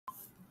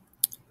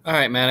All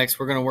right, Maddox,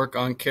 we're going to work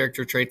on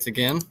character traits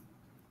again.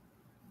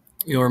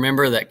 You'll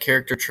remember that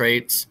character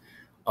traits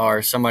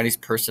are somebody's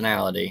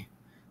personality.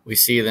 We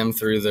see them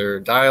through their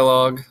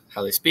dialogue,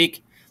 how they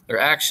speak, their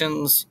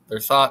actions, their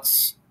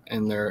thoughts,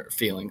 and their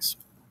feelings.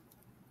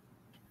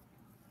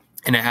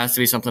 And it has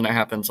to be something that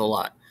happens a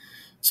lot.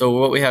 So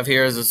what we have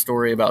here is a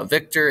story about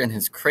Victor and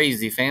his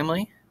crazy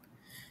family.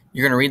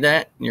 You're going to read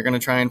that, and you're going to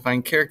try and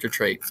find character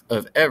traits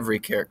of every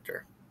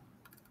character.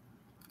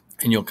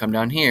 And you'll come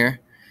down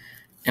here,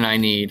 and I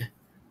need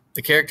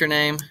the character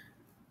name,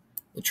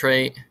 the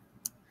trait,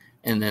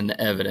 and then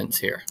the evidence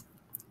here.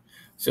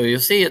 So you'll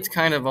see it's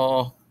kind of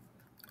all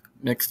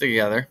mixed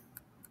together.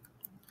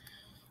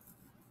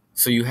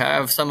 So you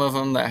have some of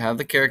them that have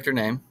the character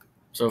name.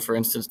 So for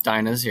instance,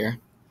 Diana is here.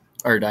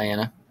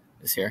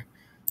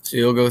 So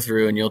you'll go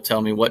through and you'll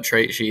tell me what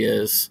trait she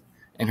is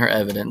and her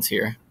evidence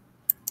here.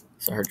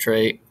 So her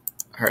trait,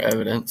 her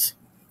evidence.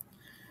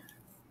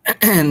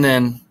 And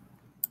then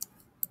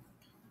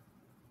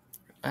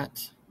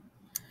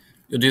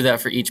you'll do that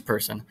for each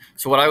person.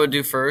 So what I would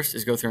do first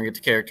is go through and get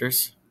the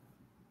characters.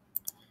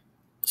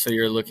 So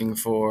you're looking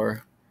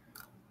for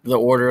the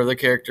order of the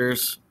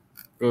characters.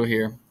 Go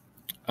here.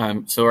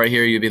 So right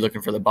here, you'd be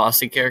looking for the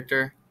bossy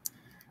character.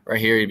 Right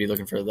here, you'd be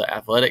looking for the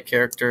athletic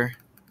character.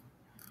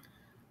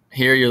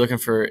 Here, you're looking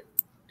for,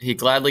 he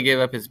gladly gave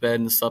up his bed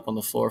and slept on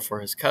the floor for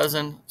his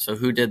cousin. So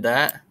who did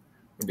that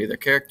would be their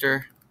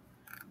character.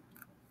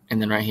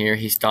 And then right here,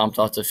 he stomped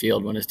off the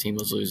field when his team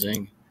was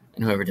losing.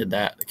 And whoever did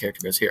that, the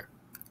character goes here.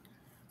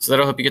 So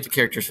that'll help you get the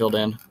characters filled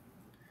in.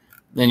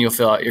 Then you'll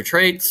fill out your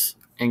traits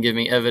and give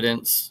me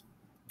evidence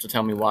to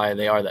tell me why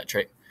they are that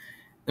trait.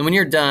 And when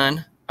you're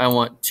done, I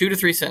want 2 to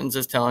 3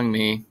 sentences telling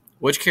me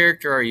which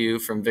character are you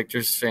from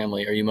Victor's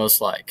family are you most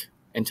like,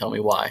 and tell me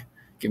why.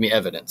 Give me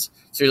evidence.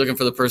 So you're looking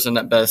for the person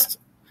that best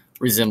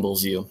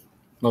resembles you,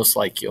 most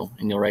like you,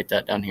 and you'll write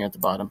that down here at the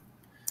bottom.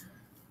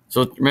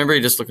 So remember,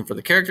 you're just looking for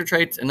the character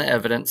traits, and the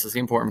evidence is the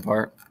important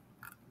part.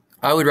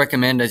 I would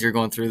recommend, as you're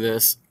going through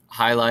this,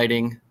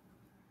 highlighting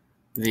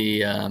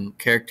the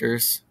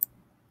characters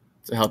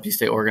to help you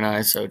stay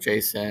organized. So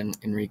Jason,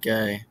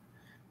 Enrique.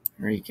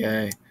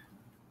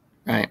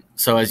 Right.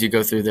 So as you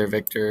go through there,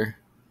 Victor.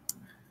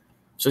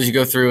 So as you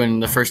go through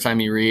and the first time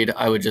you read,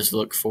 I would just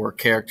look for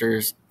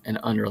characters and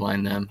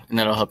underline them. And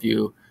that'll help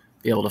you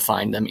be able to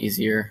find them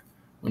easier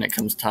when it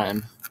comes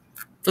time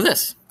for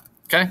this.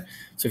 Okay.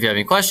 So if you have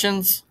any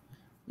questions,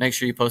 make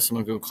sure you post them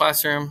on Google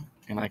Classroom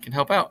and I can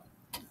help out.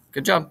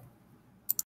 Good job.